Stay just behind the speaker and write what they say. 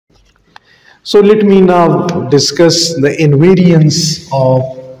So let me now discuss the invariance of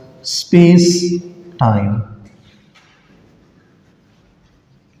space-time.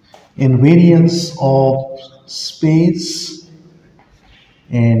 Invariance of space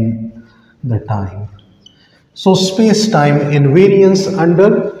and the time. So space-time invariance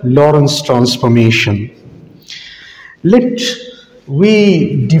under Lorentz transformation. Let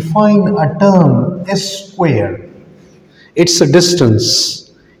we define a term S square. It's a distance.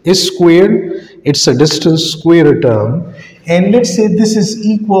 S square, it's a distance square term. And let's say this is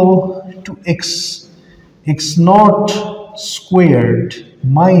equal to x naught squared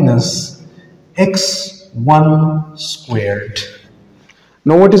minus x1 squared.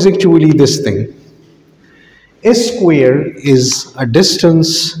 Now what is actually this thing? S square is a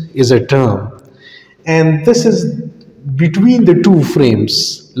distance, is a term. And this is between the two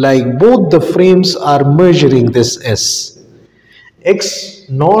frames, like both the frames are measuring this S. X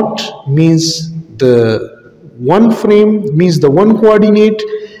naught means the one frame, means the one coordinate,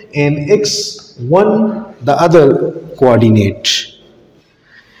 and x1 the other coordinate.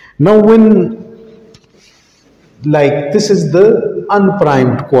 Now when, like, this is the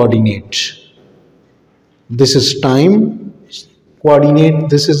unprimed coordinate, this is time coordinate,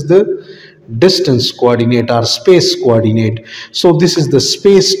 this is the distance coordinate or space coordinate. So this is the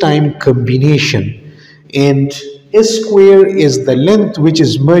space-time combination, and S square is the length which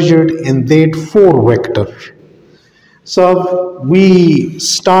is measured in that 4 vector. So we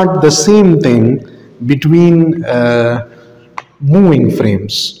start the same thing between moving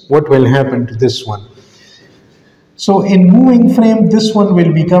frames. What will happen to this one? So in moving frame, this one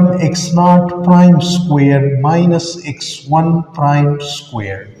will become x naught prime squared minus x1 prime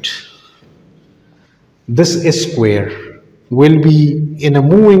squared. This S square will be in a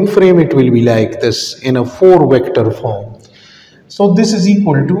moving frame, it will be like this in a 4 vector form. So this is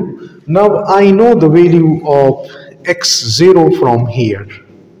equal to, now I know the value of x0 from here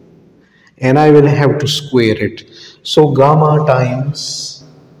and I will have to square it. So gamma times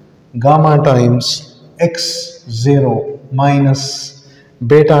x0 minus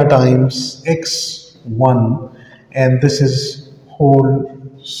beta times x1, and this is whole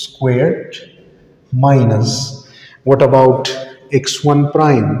squared minus, what about x1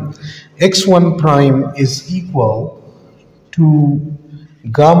 prime? x1 prime is equal to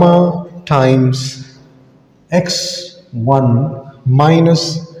gamma times x1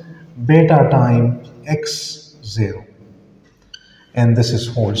 minus beta times x0, and this is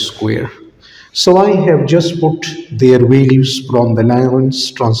whole square. So I have just put their values from the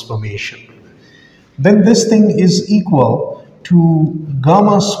Lorentz transformation. Then this thing is equal to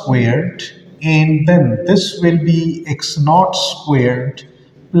gamma squared, and then this will be x naught squared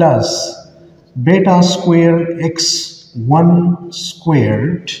plus beta squared x1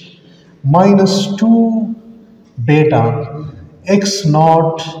 squared minus 2 beta x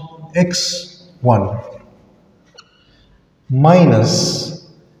naught x1 minus,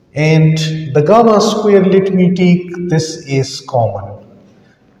 and the gamma square, let me take this as common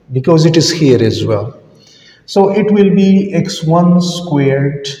because it is here as well. So it will be x1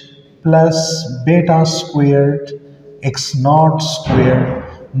 squared plus beta squared x naught squared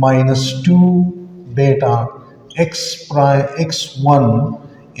minus 2 beta x prime x1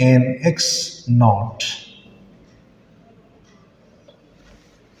 and x naught.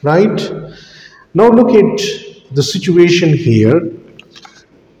 Right? Now look at the situation here.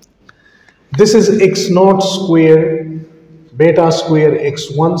 This is x naught square beta square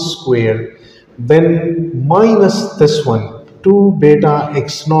x1 square, then minus this one 2 beta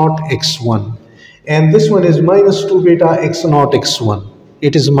x naught x1, and this one is minus 2 beta x naught x1.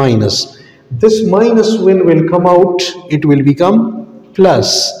 It is minus. This minus when will come out, it will become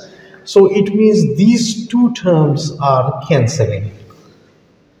plus. So it means these two terms are cancelling,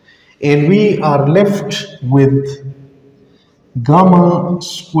 and we are left with gamma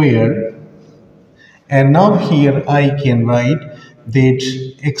square. And now here I can write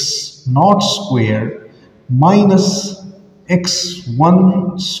that x naught square minus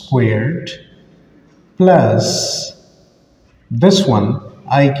x1 squared plus this one,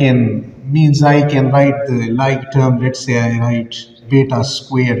 I can write the like term. Let's say I write beta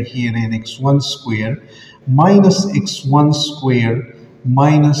square here and x1 square minus x1 square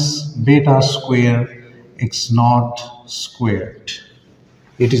minus beta square x naught squared.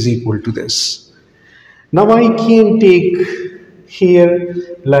 It is equal to this. Now I can take here,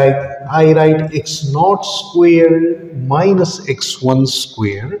 like I write x naught square minus x1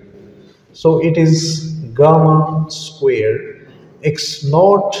 square. So it is gamma square x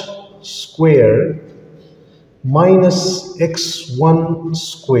naught square minus x1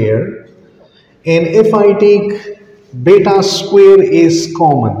 square And if I take beta square is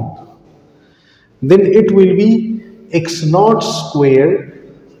common, then it will be x naught square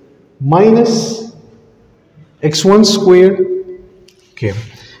minus x1 square. Okay,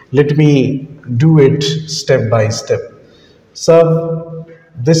 let me do it step by step. So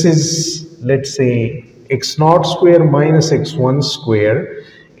this is, let's say, x naught square minus x1 square,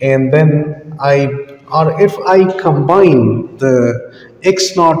 and then if I combine the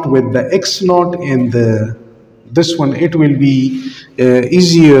x naught with the x naught and this one, it will be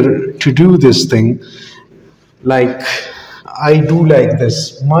easier to do this thing. Like I do like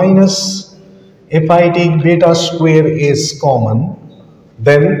this, minus, if I take beta square is common,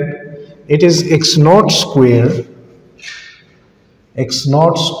 then it is x naught square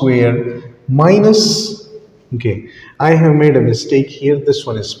minus, okay, I have made a mistake here, this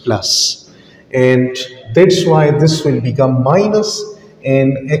one is plus, and that's why this will become minus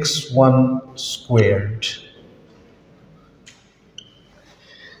and x1 squared.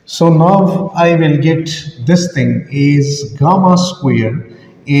 So now I will get this thing is gamma square,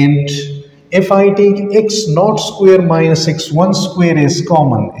 and if I take x naught square minus x1 square is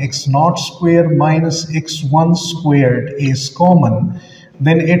common, x naught square minus x1 squared is common,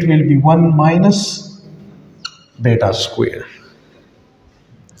 then it will be 1 minus beta square.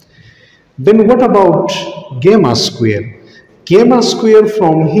 Then what about gamma square? Gamma square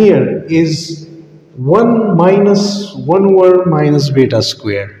from here is 1 minus 1 over minus beta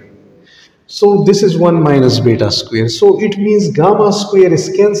square. So this is 1 minus beta square. So it means gamma square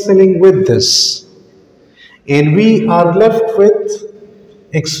is cancelling with this. And we are left with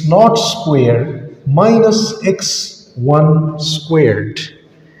x naught square minus x1 squared.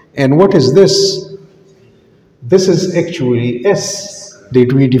 And what is this? This is actually s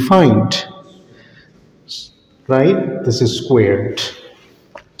that we defined, right? This is squared.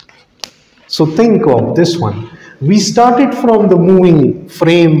 So think of this one. We started from the moving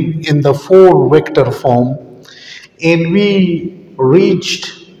frame in the 4 vector form, and we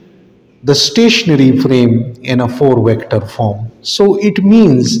reached the stationary frame in a 4 vector form. So it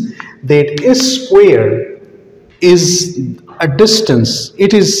means that s square is a distance,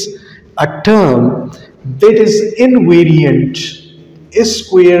 it is a term that is invariant. S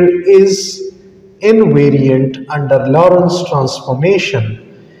square is invariant under Lorentz transformation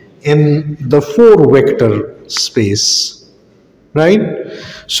in the 4 vector space, right?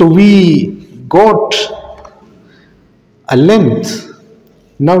 So we got a length.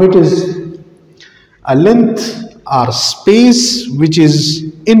 Now it is a length or space which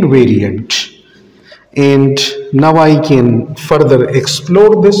is invariant, and now I can further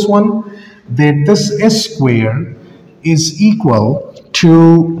explore this one, that this s square is equal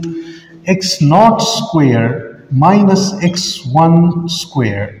to x naught square minus x1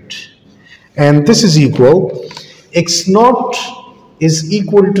 squared, and this is equal, x naught is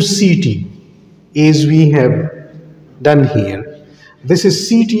equal to ct, as we have done here. This is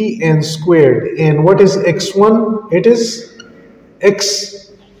ct n squared, and what is x1? It is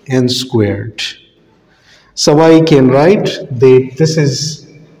x n squared. So I can write that this is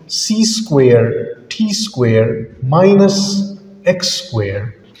c square t square minus x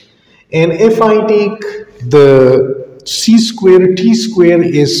square, and if I take the c square t square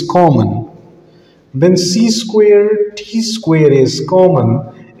is common, then c square t square is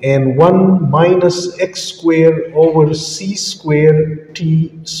common, and 1 minus x square over c square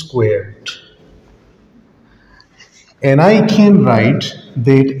t squared. And I can write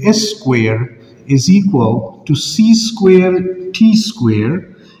that s square is equal to c square t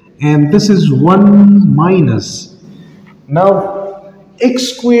square, and this is 1 minus. Now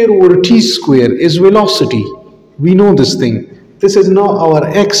x square over t square is velocity. We know this thing. This is now our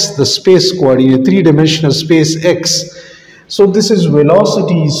x, the space coordinate, 3-dimensional space x. So this is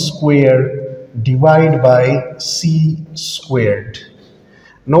velocity square divided by c squared.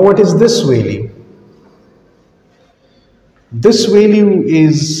 Now what is this value? This value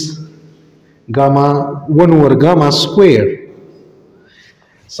is gamma 1 over gamma square.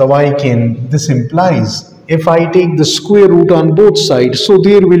 So I can, this implies if I take the square root on both sides, so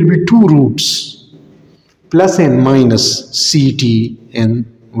there will be 2 roots, plus and minus ct and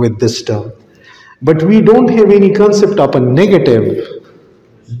with this term. But we don't have any concept of a negative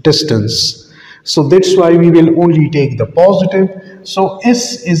distance, so that's why we will only take the positive. So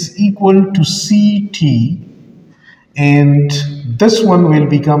s is equal to ct, and this one will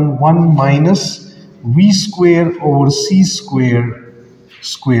become 1 minus v square over c square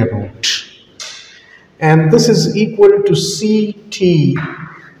square root, and this is equal to ct,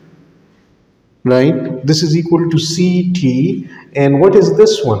 right? This is equal to ct, and what is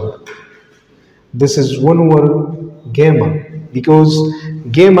this one? This is 1 over gamma, because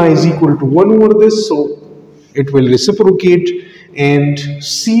gamma is equal to 1 over this, so it will reciprocate, and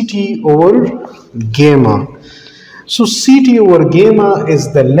Ct over gamma. So Ct over gamma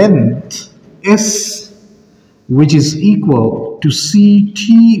is the length S, which is equal to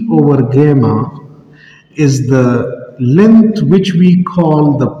Ct over gamma, is the length which we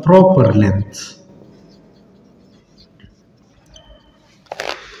call the proper length.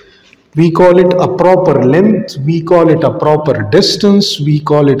 We call it a proper length, we call it a proper distance, we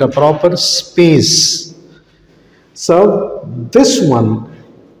call it a proper space. So this one,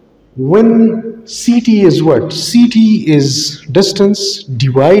 when Ct is what? Ct is distance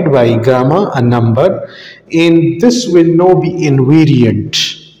divided by gamma, a number, and this will now be invariant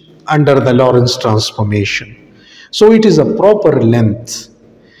under the Lorentz transformation. So it is a proper length.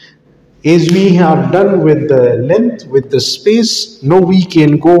 As we have done with the length, with the space, now we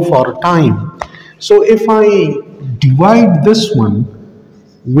can go for time. So if I divide this one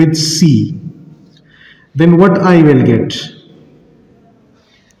with C, then what I will get?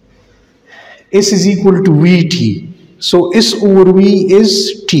 S is equal to Vt. So S over V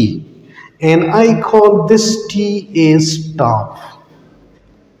is T. And I call this T as tau.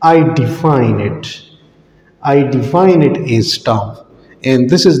 I define it as tau. And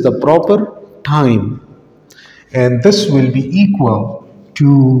this is the proper time, and this will be equal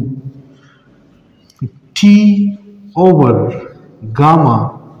to T over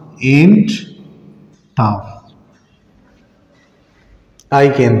gamma and tau. I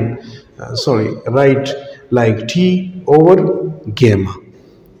can write like T over gamma.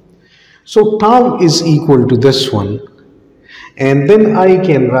 So tau is equal to this one, and then I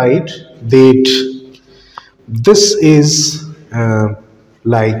can write that this is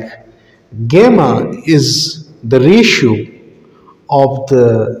like gamma is the ratio of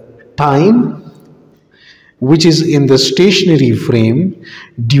the time which is in the stationary frame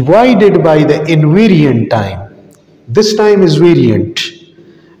divided by the invariant time. This time is variant,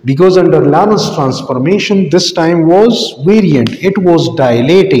 because under Lorentz transformation this time was variant, it was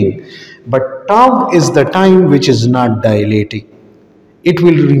dilating, but tau is the time which is not dilating. It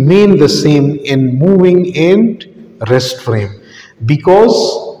will remain the same in moving and rest frame. Because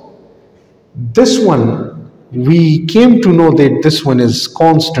this one, we came to know that this one is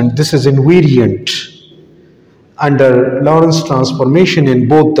constant, this is invariant under Lorentz transformation in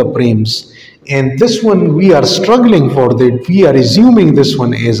both the frames, and this one we are struggling for that, we are assuming this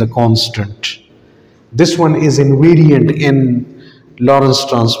one as a constant. This one is invariant in Lorentz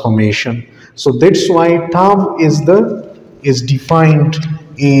transformation, so that's why tau is defined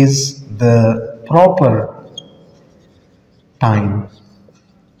as the proper time.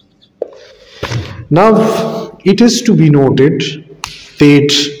 Now it is to be noted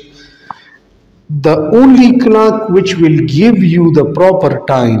that the only clock which will give you the proper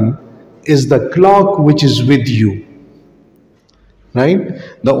time is the clock which is with you, right?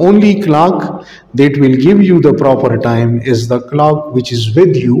 The only clock that will give you the proper time is the clock which is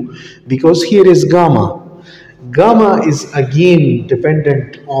with you, because here is gamma. Gamma is again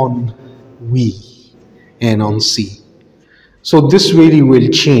dependent on V and on C. So this value will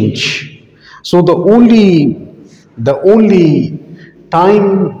change. So the only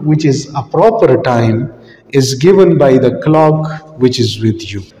time which is a proper time is given by the clock which is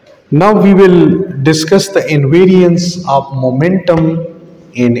with you. Now we will discuss the invariance of momentum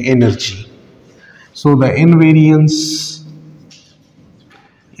and energy. So the invariance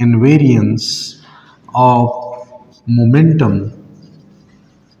of momentum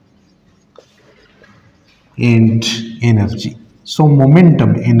and energy. So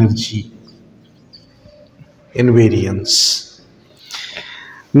momentum energy invariance.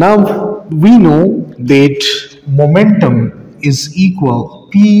 Now we know that momentum is equal,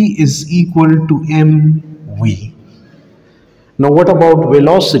 P is equal to mv. Now what about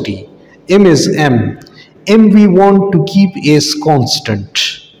velocity? M is m. M we want to keep as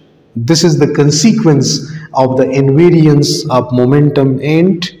constant. This is the consequence of the invariance of momentum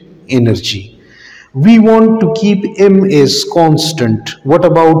and energy. We want to keep m as constant. What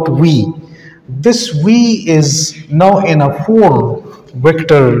about v? This v is now in a 4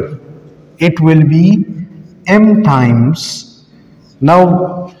 vector. It will be m times.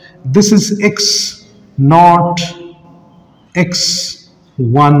 Now this is x0,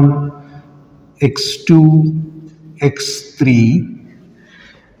 x1, x2, x3.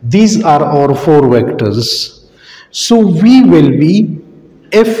 These are our 4 vectors. So v will be,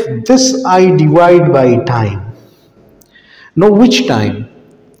 if this I divide by time. Now which time?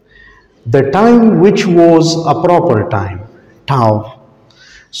 The time which was a proper time, tau.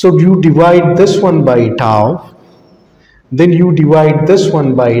 So you divide this one by tau, then you divide this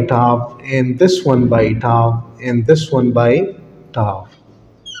one by tau, and this one by tau, and this one by tau,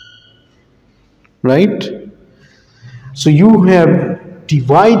 right? So you have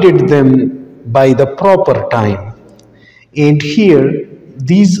divided them by the proper time, and here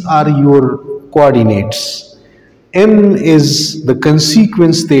these are your coordinates. M is the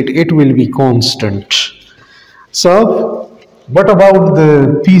consequence that it will be constant. So what about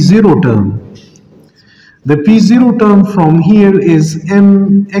the P0 term? The P0 term from here is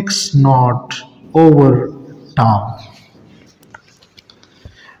mx naught over tau.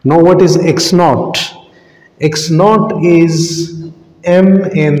 Now what is x naught? X naught is m,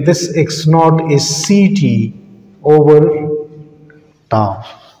 and this x naught is ct over tau.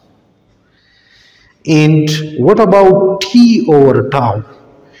 And what about t over tau?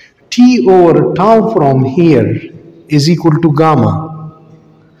 T over tau from here is equal to gamma,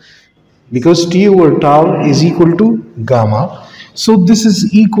 because T over tau is equal to gamma. So this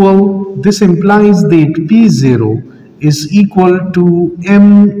is equal, this implies that P0 is equal to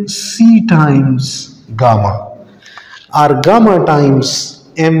mc times gamma, or gamma times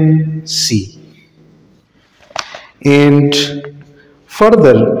mc. And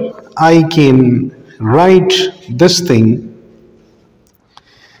further, I can write this thing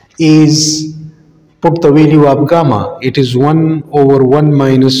is, put the value of gamma, it is 1 over 1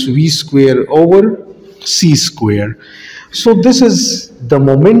 minus v square over c square. So this is the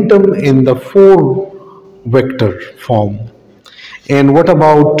momentum in the 4 vector form. And what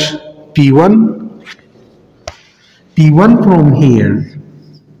about P1? P1 from here,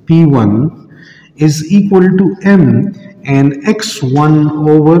 P1 is equal to m and x1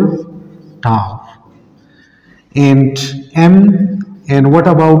 over tau. And m, and what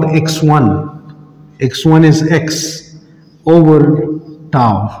about x1? x1 is x over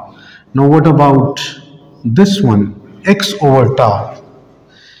tau. Now what about this one? X over tau.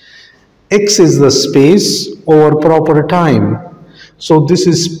 X is the space over proper time. So this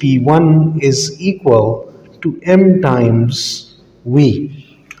is P1 is equal to m times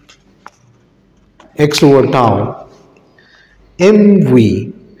v. X over tau.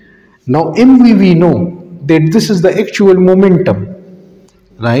 mv. Now mv, we know that this is the actual momentum,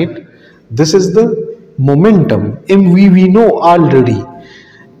 right? This is the momentum. mv we know already.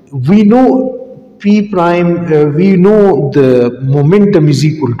 We know p prime, we know the momentum is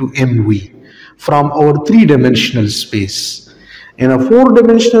equal to mv from our 3-dimensional space. In a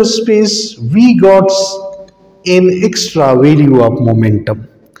 4-dimensional space, we got an extra value of momentum,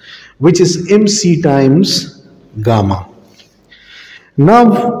 which is mc times gamma.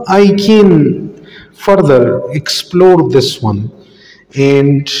 Now I can further explore this one,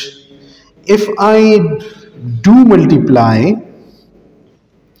 and if I do multiply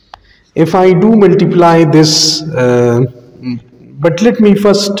this, but let me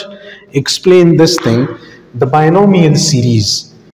first explain this thing, the binomial series.